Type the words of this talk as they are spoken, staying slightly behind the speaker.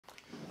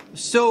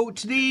So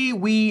today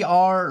we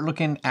are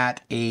looking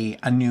at a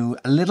new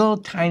little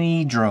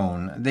tiny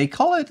drone. They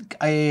call it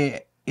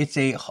it's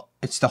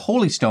the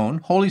Holy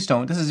Stone. Holy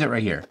Stone. This is it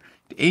right here.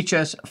 The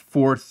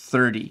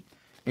HS430.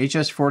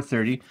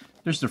 HS430.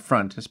 There's the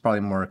front. It's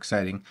probably more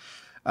exciting.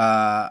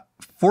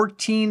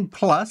 14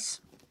 plus.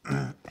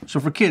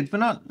 So for kids, but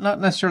not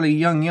necessarily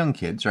young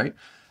kids, right?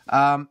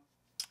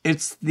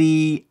 It's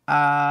the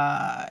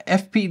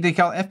they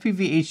call it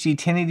FPV HD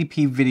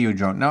 1080p video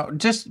drone. Now,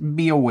 just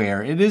be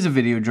aware, it is a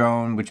video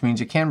drone, which means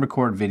it can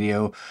record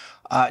video.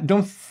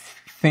 Don't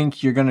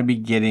think you're going to be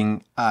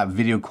getting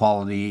video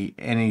quality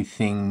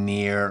anything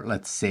near,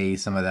 let's say,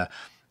 some of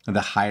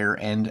the higher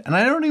end. And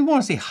I don't even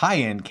want to say high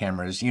end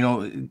cameras. You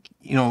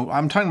know,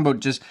 I'm talking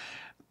about just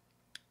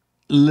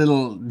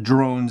little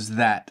drones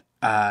that,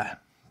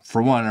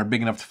 for one, are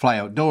big enough to fly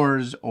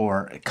outdoors,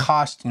 or it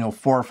cost, 4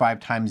 or 5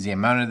 times the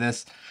amount of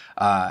this.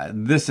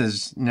 This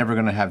is never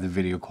going to have the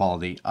video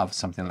quality of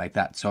something like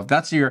that. So if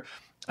that's your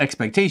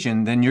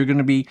expectation, then you're going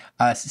to be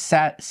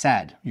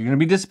sad. You're going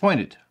to be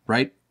disappointed,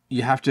 right?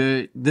 You have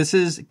to, this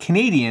is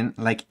Canadian,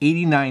 like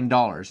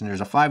 $89, and there's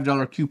a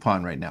 $5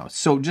 coupon right now.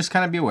 So just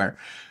kind of be aware.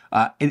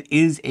 It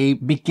is a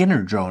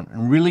beginner drone,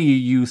 and really you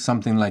use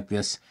something like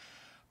this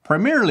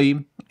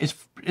primarily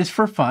is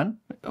for fun,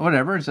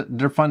 whatever.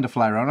 They're fun to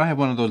fly around. I have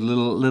one of those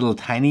little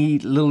tiny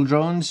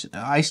drones.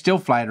 I still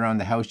fly it around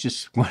the house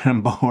just when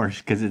I'm bored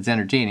because it's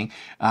entertaining.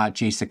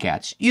 Chase the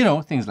cats,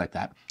 things like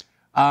that.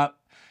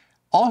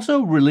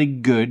 Also really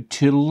good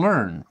to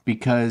learn,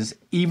 because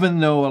even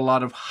though a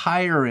lot of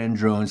higher end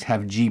drones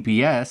have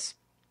GPS,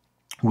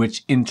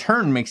 which in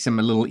turn makes them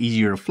a little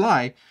easier to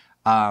fly,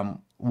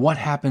 what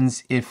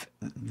happens if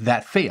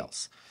that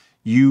fails?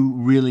 You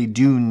really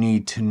do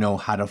need to know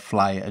how to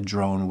fly a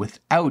drone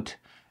without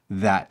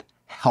that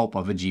help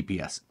of a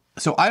GPS.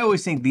 So I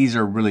always think these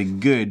are really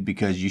good,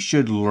 because you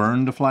should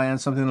learn to fly on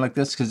something like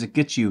this, because it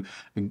gets you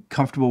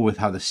comfortable with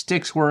how the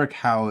sticks work,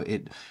 how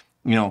it,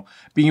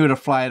 being able to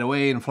fly it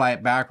away and fly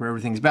it back where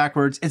everything's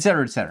backwards,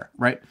 etc.,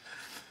 right?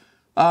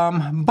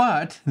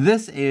 But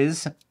this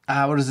is,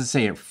 what does it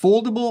say? A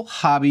foldable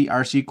hobby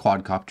RC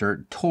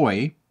quadcopter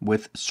toy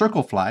with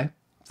circle fly,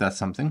 if that's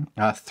something.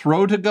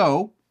 Throw to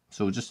go,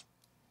 so just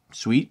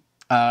sweet.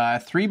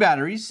 3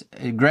 batteries,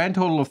 a grand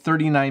total of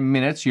 39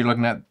 minutes. You're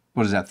looking at,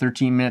 what is that,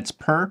 13 minutes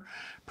per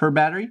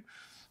battery.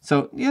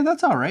 So yeah,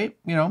 that's all right.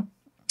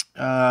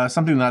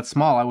 Something that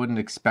small, I wouldn't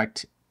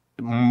expect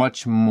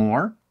much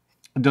more.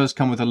 It does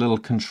come with a little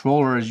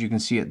controller, as you can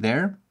see it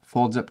there.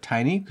 Folds up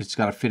tiny, because it's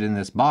got to fit in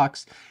this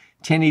box.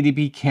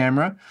 1080p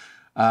camera.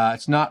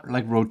 It's not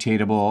like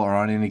rotatable or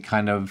on any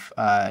kind of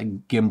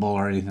gimbal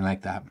or anything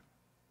like that.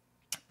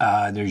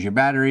 There's your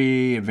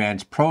battery,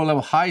 advanced pro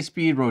level, high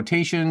speed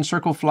rotation,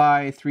 circle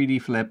fly,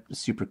 3D flip,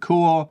 super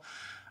cool.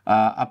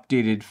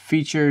 Updated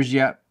features,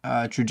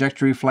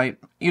 trajectory flight,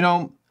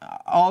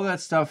 all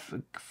that stuff,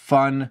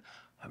 fun.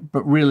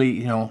 But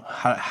really,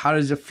 how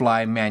does it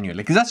fly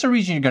manually? Because that's the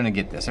reason you're going to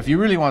get this. If you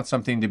really want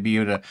something to be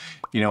able to,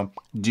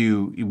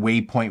 do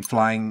waypoint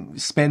flying,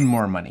 spend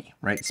more money,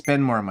 right?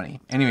 Spend more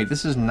money. Anyway,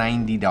 this is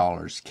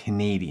 $90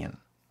 Canadian.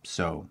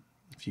 So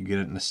if you get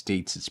it in the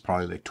States, it's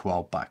probably like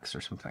 $12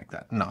 or something like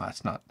that. No,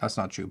 that's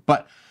not true.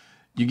 But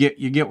you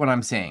get what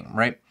I'm saying,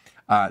 right?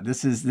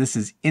 This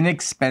is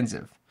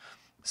inexpensive.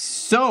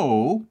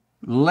 So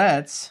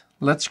let's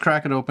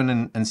crack it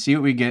open and see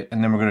what we get,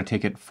 and then we're going to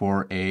take it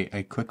for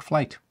a quick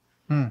flight.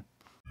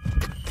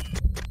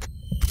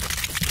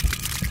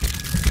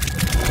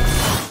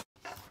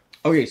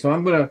 Okay, so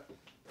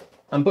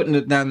I'm putting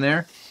it down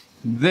there.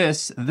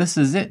 This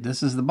is it.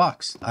 This is the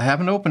box. I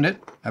haven't opened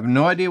it. I have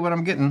no idea what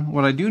I'm getting.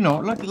 What I do know,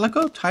 look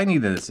how tiny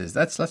this is.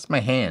 That's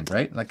my hand,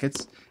 right? Like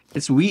it's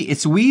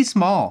wee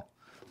small,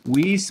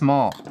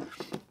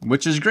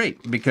 which is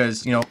great,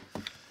 because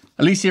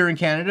at least here in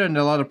Canada and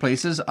a lot of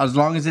places, as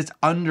long as it's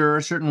under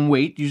a certain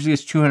weight, usually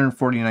it's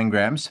 249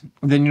 grams,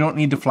 then you don't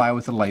need to fly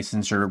with a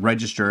license or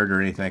registered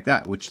or anything like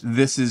that, which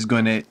this is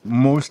going to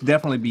most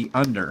definitely be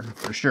under,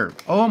 for sure.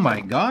 Oh my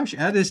gosh,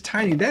 that is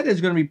tiny. That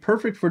is going to be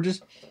perfect for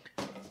just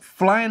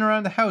flying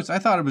around the house. I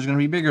thought it was going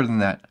to be bigger than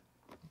that.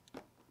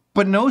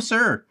 But no,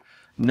 sir.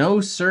 No,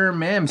 sir,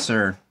 ma'am,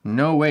 sir.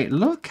 No way.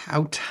 Look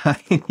how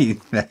tiny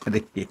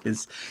that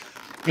is.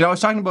 I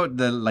was talking about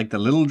the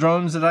little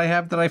drones that I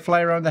have that I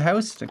fly around the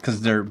house,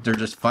 because they're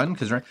just fun.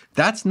 Because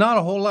that's not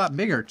a whole lot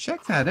bigger.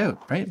 Check that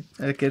out, right?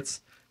 Like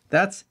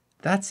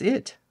that's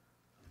it,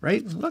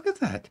 right? Look at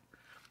that,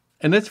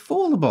 and it's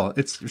foldable.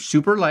 It's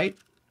super light,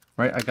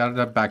 right? I got it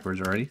up backwards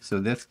already.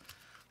 So this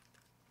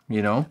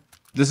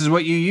is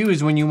what you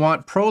use when you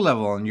want pro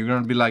level, and you're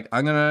going to be like,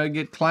 I'm going to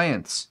get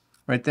clients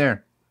right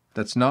there.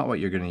 That's not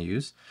what you're going to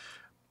use.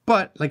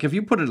 But like if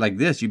you put it like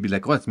this, you'd be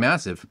like, oh, it's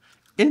massive.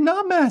 It's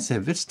not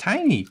massive. It's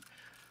tiny,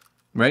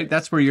 right?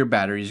 That's where your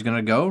battery is going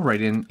to go,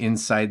 right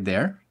inside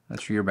there.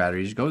 That's where your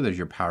batteries go. There's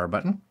your power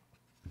button.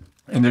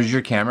 And there's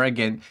your camera.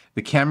 Again,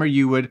 the camera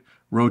you would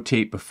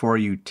rotate before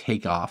you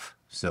take off.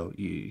 So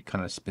you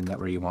kind of spin that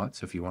where you want.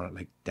 So if you want it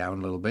like down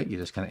a little bit, you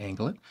just kind of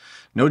angle it.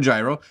 No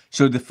gyro.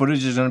 So the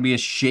footage is going to be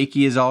as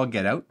shaky as all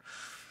get out.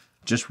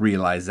 Just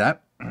realize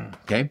that.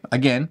 Okay,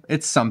 again,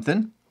 it's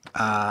something.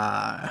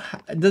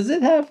 Does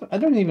it have, I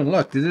don't even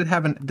look. Does it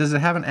have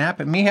an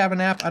app? It may have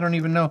an app. I don't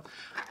even know.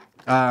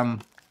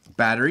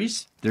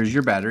 Batteries. There's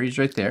your batteries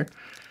right there.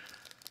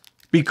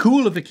 Be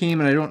cool if it came,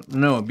 and I don't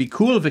know, it'd be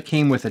cool if it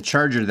came with a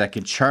charger that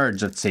could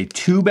charge, let's say,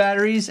 2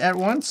 batteries at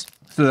once,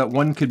 so that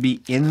one could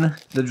be in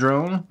the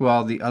drone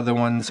while the other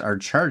ones are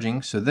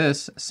charging. So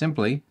this,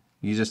 simply,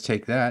 you just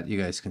take that,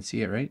 you guys can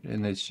see it, right?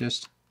 And it's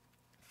just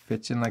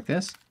fits in like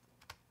this.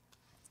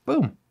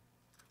 Boom.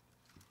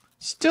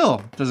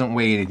 Still doesn't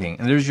weigh anything.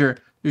 And there's your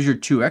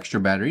 2 extra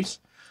batteries.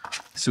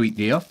 Sweet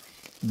deal.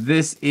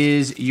 This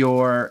is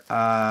your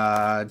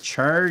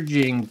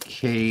charging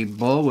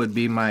cable, would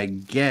be my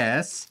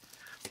guess.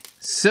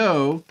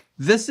 So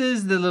this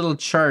is the little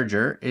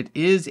charger. It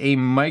is a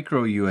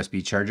micro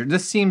USB charger.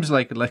 This seems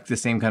like the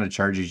same kind of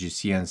chargers you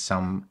see on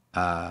some,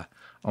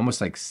 almost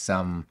like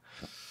some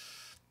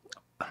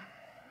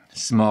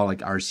small like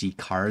RC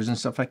cars and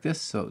stuff like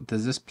this. So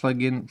does this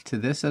plug into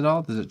this at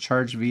all? Does it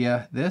charge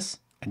via this?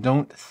 I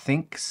don't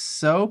think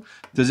so.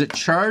 Does it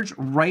charge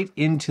right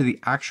into the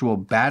actual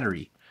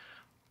battery?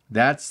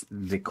 That's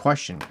the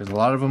question, because a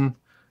lot of them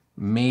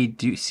may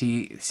do.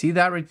 See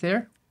that right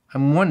there?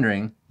 I'm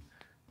wondering.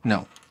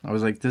 No, I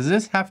was like, does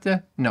this have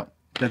to? No,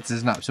 that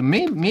does not. So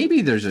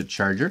maybe there's a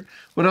charger.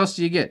 What else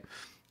do you get?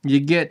 You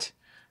get,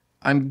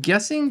 I'm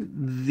guessing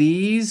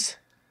these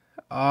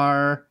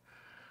are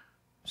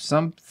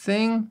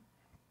something.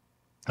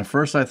 At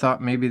first I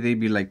thought maybe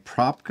they'd be like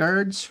prop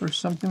guards or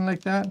something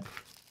like that,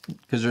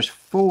 because there's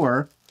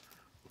 4.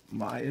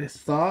 My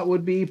thought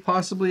would be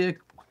possibly a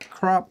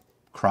prop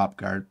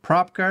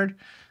guard,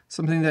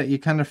 something that you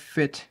kind of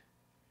fit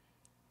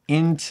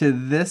into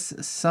this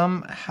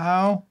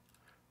somehow,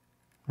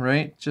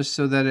 right? Just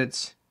so that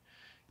it's,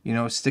 you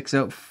know, sticks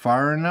out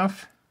far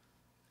enough.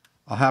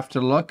 I'll have to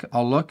look.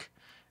 I'll look,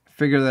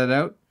 figure that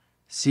out.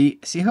 See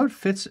how it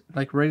fits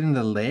like right in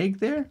the leg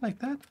there, like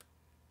that?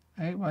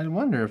 I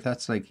wonder if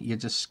that's like, you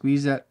just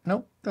squeeze that.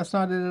 Nope, that's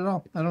not it at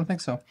all. I don't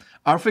think so.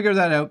 I'll figure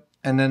that out,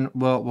 and then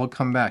we'll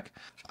come back.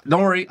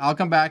 Don't worry, I'll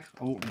come back.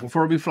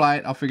 Before we fly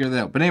it, I'll figure that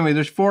out. But anyway,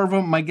 there's 4 of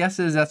them. My guess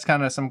is that's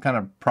kind of some kind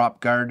of prop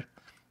guard.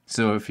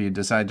 So if you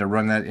decide to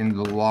run that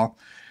into the wall,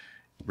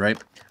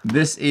 right?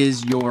 This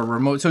is your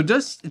remote. So it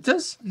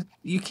does,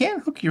 you can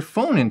hook your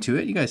phone into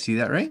it. You guys see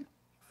that, right?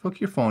 Hook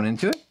your phone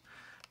into it.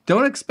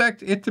 Don't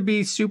expect it to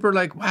be super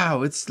like,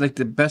 wow, it's like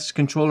the best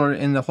controller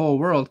in the whole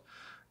world.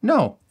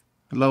 No.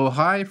 Low,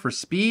 high for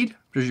speed.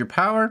 There's your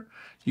power.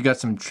 You got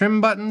some trim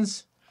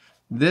buttons.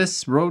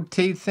 This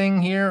rotate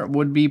thing here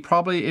would be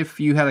probably if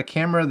you had a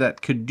camera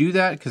that could do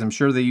that, because I'm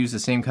sure they use the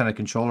same kind of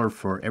controller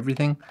for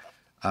everything.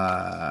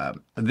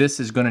 This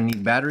is going to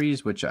need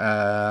batteries, which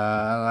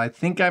I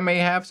think I may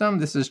have some.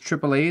 This is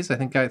AAAs. I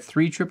think I have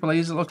 3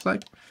 AAAs, it looks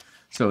like.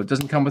 So it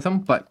doesn't come with them,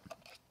 but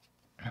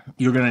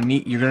you're gonna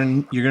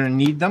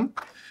need them.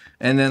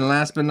 And then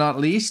last but not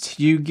least,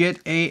 you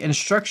get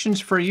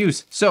instructions for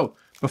use. So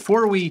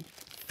before we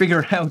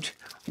figure out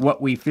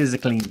what we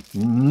physically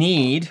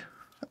need,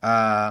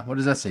 what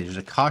does that say? There's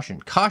a caution.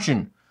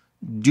 Caution,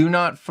 do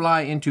not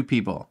fly into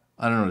people.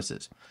 I don't know what this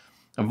is.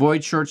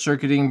 Avoid short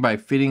circuiting by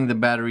fitting the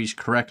batteries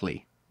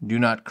correctly. Do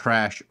not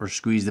crash or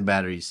squeeze the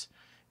batteries.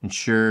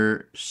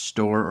 Ensure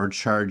store or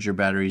charge your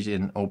batteries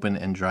in open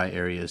and dry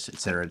areas,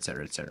 etc.,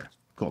 etc., etc.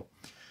 Cool.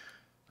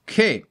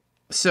 Okay,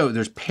 so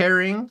there's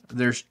pairing,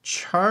 there's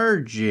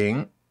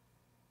charging.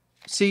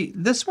 See,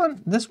 this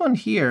one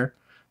here,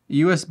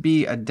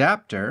 USB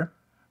adapter,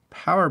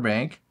 power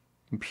bank,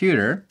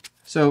 computer.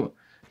 So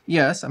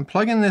yes, I'm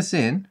plugging this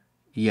in.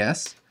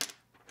 Yes.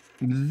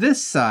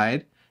 This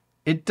side,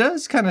 it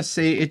does kind of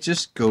say it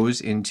just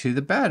goes into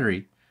the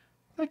battery.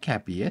 That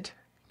can't be it.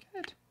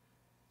 Can it?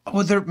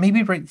 Oh, there,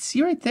 maybe right,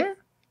 see right there?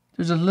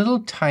 There's a little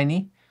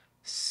tiny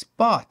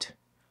spot.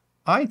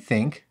 I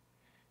think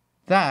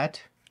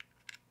that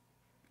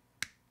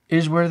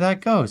is where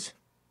that goes.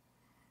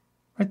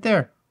 Right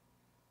there.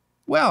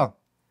 Well,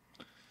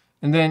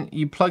 and then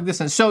you plug this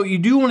in. So you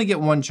do want to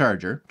get one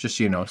charger, just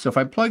so you know. So if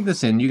I plug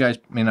this in, you guys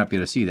may not be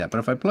able to see that, but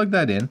if I plug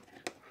that in,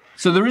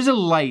 so there is a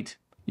light.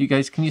 You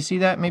guys, can you see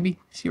that maybe?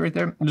 See right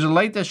there? There's a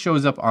light that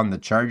shows up on the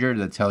charger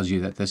that tells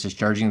you that this is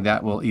charging.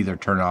 That will either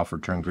turn off or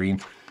turn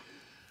green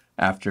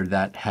after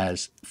that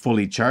has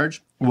fully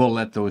charged. We'll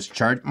let those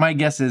charge. My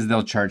guess is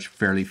they'll charge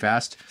fairly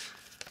fast.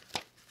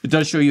 It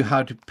does show you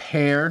how to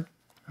pair.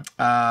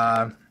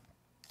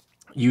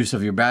 Use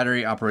of your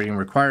battery, operating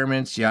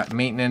requirements, yeah,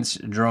 maintenance,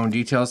 drone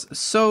details.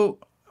 So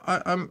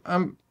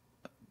I'm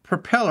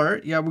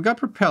propeller. Yeah, we got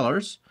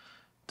propellers.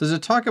 Does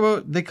it talk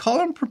about, they call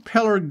them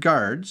propeller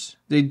guards.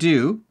 They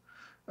do.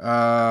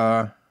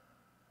 I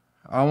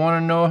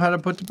want to know how to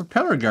put the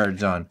propeller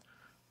guards on.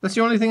 That's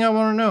the only thing I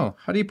want to know.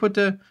 How do you put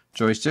the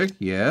joystick?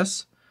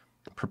 Yes.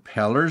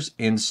 Propellers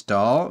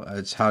install.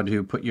 It's how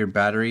to put your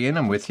battery in.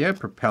 I'm with you.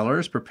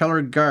 Propellers,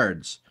 propeller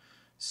guards.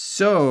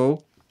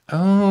 So,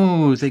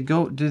 oh, they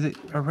go, do they,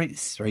 oh,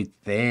 right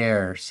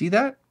there. See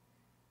that?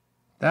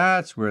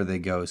 That's where they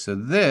go. So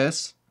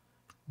this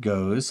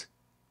goes,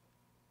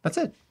 that's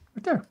it,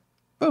 right there.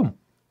 Boom.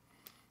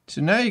 So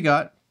now you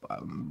got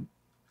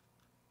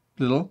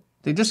little,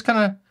 you just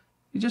kind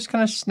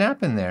of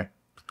snap in there.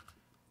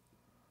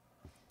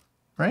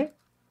 Right?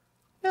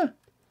 Yeah.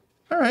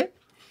 All right.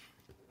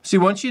 See,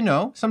 once you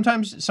know,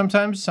 sometimes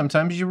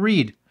you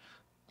read.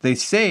 They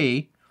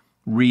say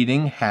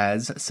reading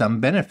has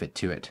some benefit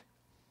to it.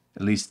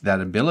 At least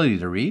that ability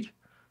to read.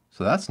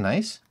 So that's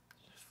nice.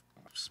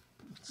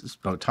 It's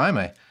about time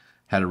I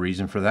had a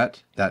reason for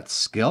that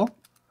skill.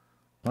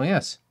 Oh,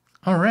 yes.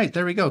 All right,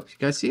 there we go. You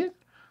guys see it?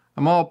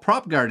 I'm all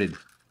prop guarded.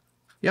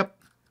 Yep.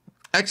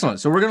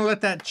 Excellent. So we're going to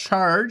let that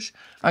charge.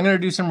 I'm going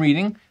to do some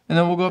reading, and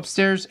then we'll go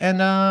upstairs and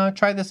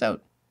try this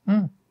out.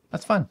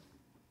 That's fun.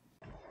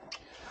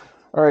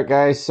 All right,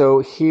 guys, so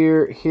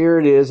here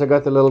it is. I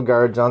got the little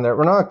guards on there.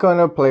 We're not going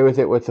to play with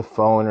it with the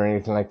phone or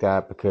anything like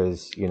that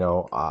because, you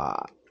know,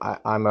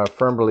 I'm a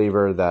firm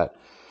believer that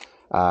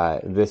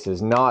this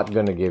is not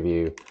going to give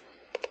you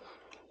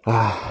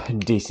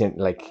decent,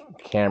 like,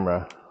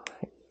 camera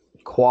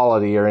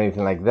quality or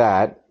anything like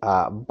that.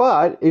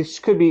 But it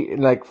could be,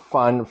 like,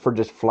 fun for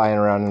just flying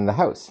around in the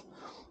house.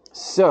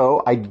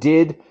 So I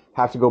did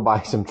have to go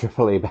buy some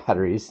AAA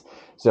batteries.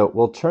 So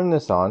we'll turn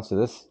this on. So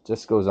this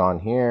just goes on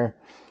here.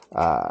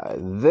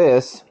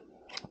 The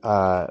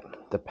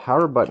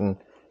power button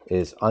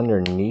is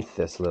underneath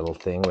this little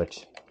thing,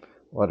 which,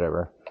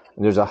 whatever.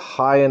 There's a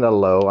high and a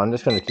low. I'm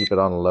just going to keep it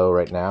on low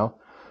right now.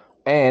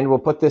 And we'll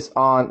put this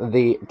on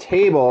the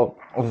table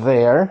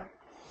there.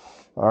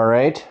 All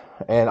right.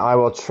 And I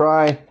will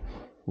try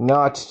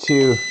not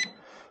to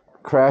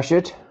crash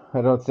it, I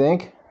don't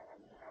think.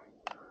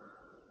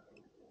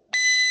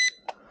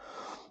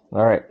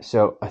 All right,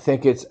 so I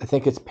think it's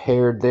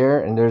paired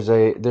there, and there's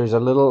a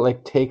little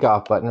like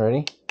takeoff button.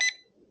 Ready?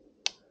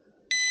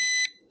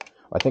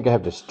 I think I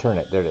have to turn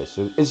it. There it is.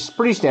 So it's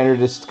pretty standard.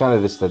 It's kind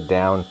of just the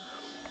down,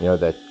 you know,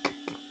 that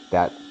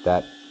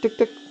tick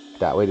tick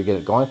that way to get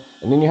it going,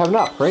 and then you have an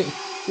up, right?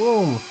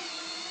 Boom.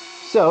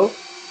 So,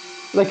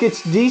 like,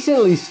 it's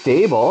decently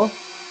stable.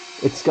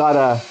 It's got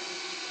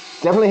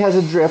definitely has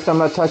a drift. I'm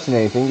not touching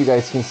anything. You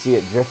guys can see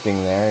it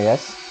drifting there.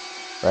 Yes,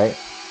 right,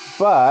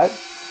 but.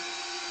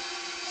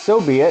 So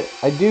be it.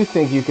 I do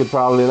think you could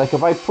probably, like,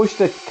 if I push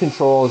the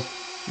controls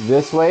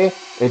this way,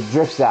 it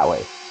drifts that way.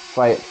 If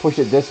I push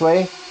it this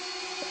way,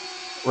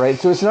 right?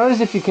 So it's not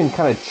as if you can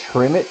kind of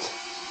trim it,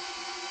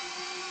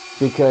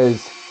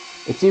 because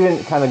it's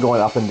even kind of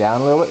going up and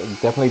down a little bit.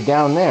 It's definitely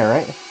down there,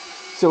 right?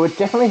 So it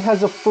definitely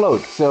has a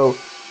float. So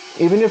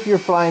even if you're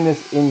flying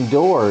this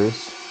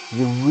indoors,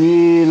 you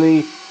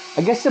really,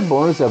 I guess the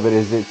bonus of it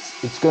is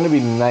it's going to be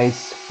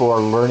nice for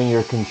learning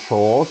your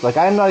controls. Like,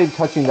 I'm not even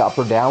touching the up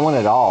or down one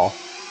at all.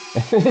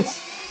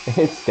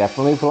 It's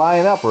definitely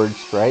flying upwards,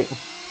 right?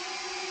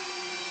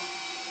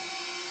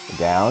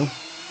 Down.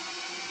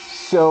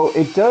 So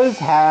it does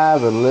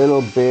have a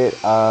little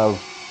bit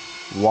of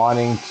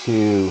wanting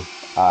to,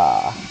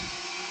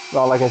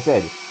 well, like I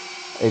said,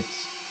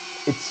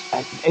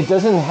 it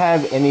doesn't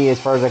have any, as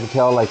far as I can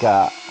tell, like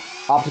a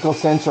optical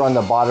sensor on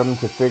the bottom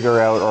to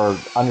figure out or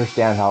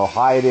understand how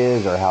high it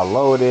is or how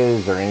low it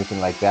is or anything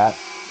like that.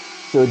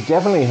 So it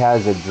definitely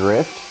has a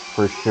drift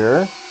for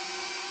sure.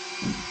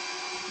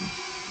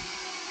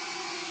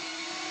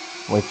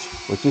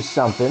 Which is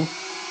something.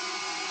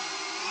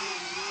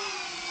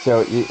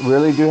 So you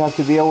really do have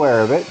to be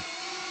aware of it,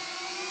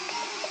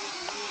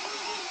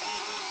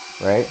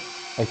 right?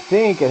 I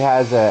think it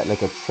has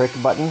like a trick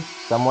button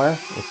somewhere.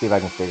 Let's see if I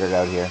can figure it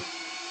out here.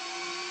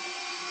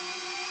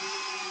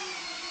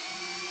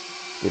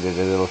 Get it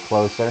a little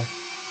closer.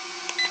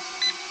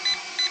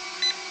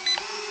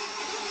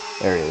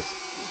 There it is.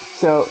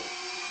 So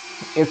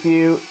if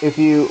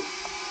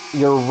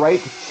your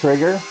right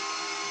trigger,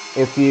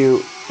 it's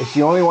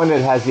the only one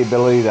that has the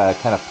ability to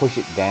kind of push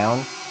it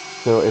down.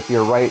 So if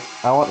you're right,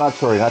 not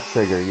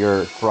trigger,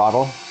 your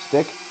throttle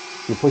stick,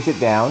 you push it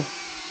down.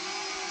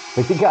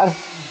 But you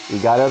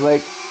gotta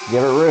like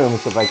give it room.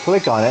 So if I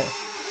click on it,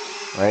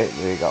 right,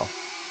 there you go.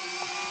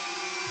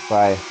 If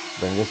I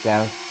bring this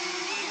down,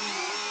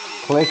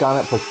 click on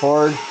it, push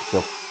forward, so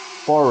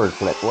forward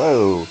flip.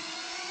 Whoa.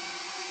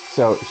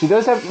 So she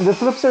does have, the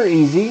flips are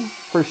easy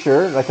for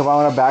sure. Like if I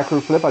want a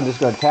backward flip, I'm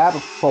just gonna tap,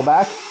 pull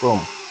back, boom.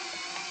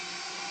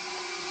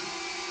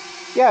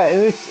 Yeah,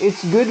 and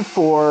it's good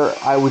for,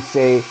 I would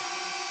say,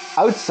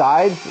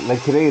 outside.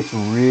 Like today it's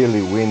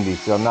really windy,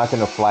 so I'm not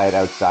going to fly it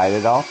outside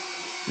at all.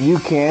 You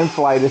can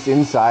fly this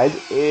inside.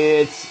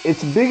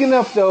 It's big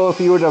enough though,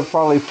 if you were to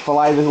probably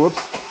fly this,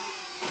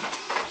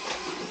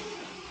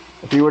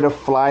 if you were to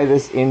fly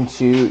this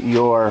into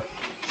your,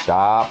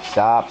 stop.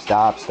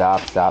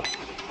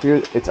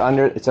 It's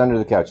under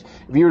the couch.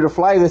 If you were to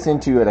fly this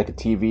into like a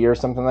TV or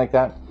something like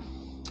that,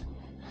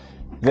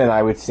 then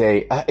I would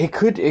say it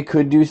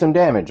could do some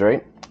damage,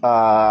 right?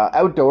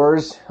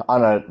 Outdoors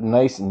on a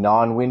nice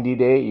non-windy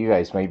day, you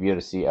guys might be able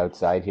to see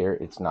outside here.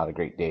 It's not a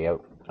great day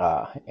out,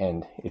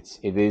 and it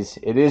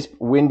is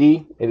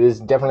windy. It is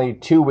definitely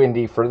too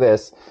windy for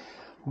this.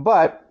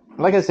 But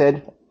like I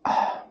said,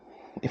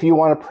 if you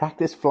want to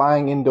practice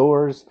flying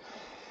indoors,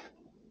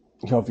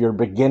 you know, if you're a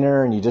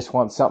beginner and you just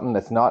want something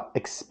that's not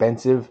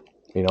expensive,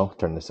 you know,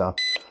 turn this off.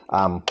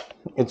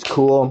 It's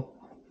cool.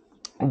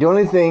 The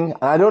only thing,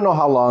 I don't know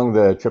how long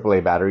the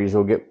AAA batteries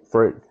will get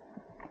for it,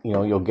 you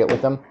know, you'll get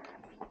with them,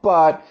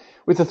 but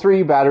with the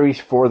 3 batteries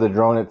for the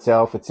drone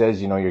itself, it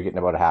says, you know, you're getting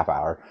about a half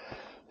hour.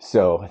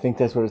 So I think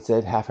that's what it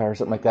said, half hour,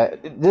 something like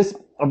that. This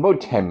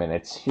about 10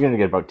 minutes. You're gonna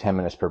get about 10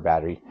 minutes per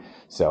battery.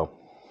 So,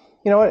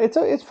 you know what?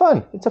 It's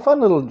fun. It's a fun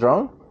little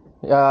drone.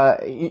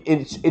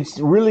 It's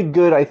really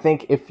good. I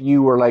think if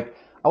you were like,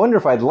 I wonder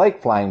if I'd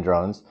like flying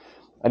drones.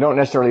 I don't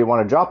necessarily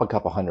want to drop a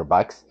couple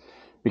 $100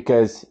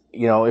 because,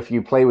 you know, if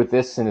you play with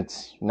this and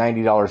it's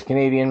 $90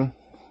 Canadian,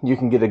 you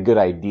can get a good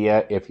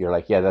idea if you're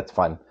like, yeah, that's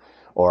fun,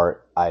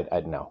 or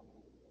I'd know.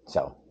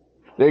 So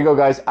there you go,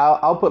 guys.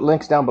 I'll put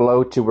links down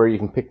below to where you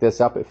can pick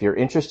this up if you're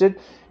interested.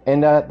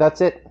 And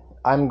that's it.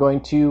 I'm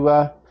going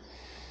to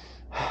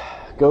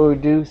go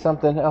do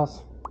something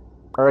else.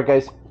 All right,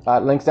 guys.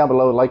 Links down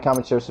below. Like,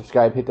 comment, share,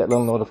 subscribe. Hit that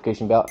little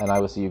notification bell, and I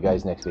will see you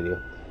guys next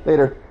video.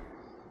 Later.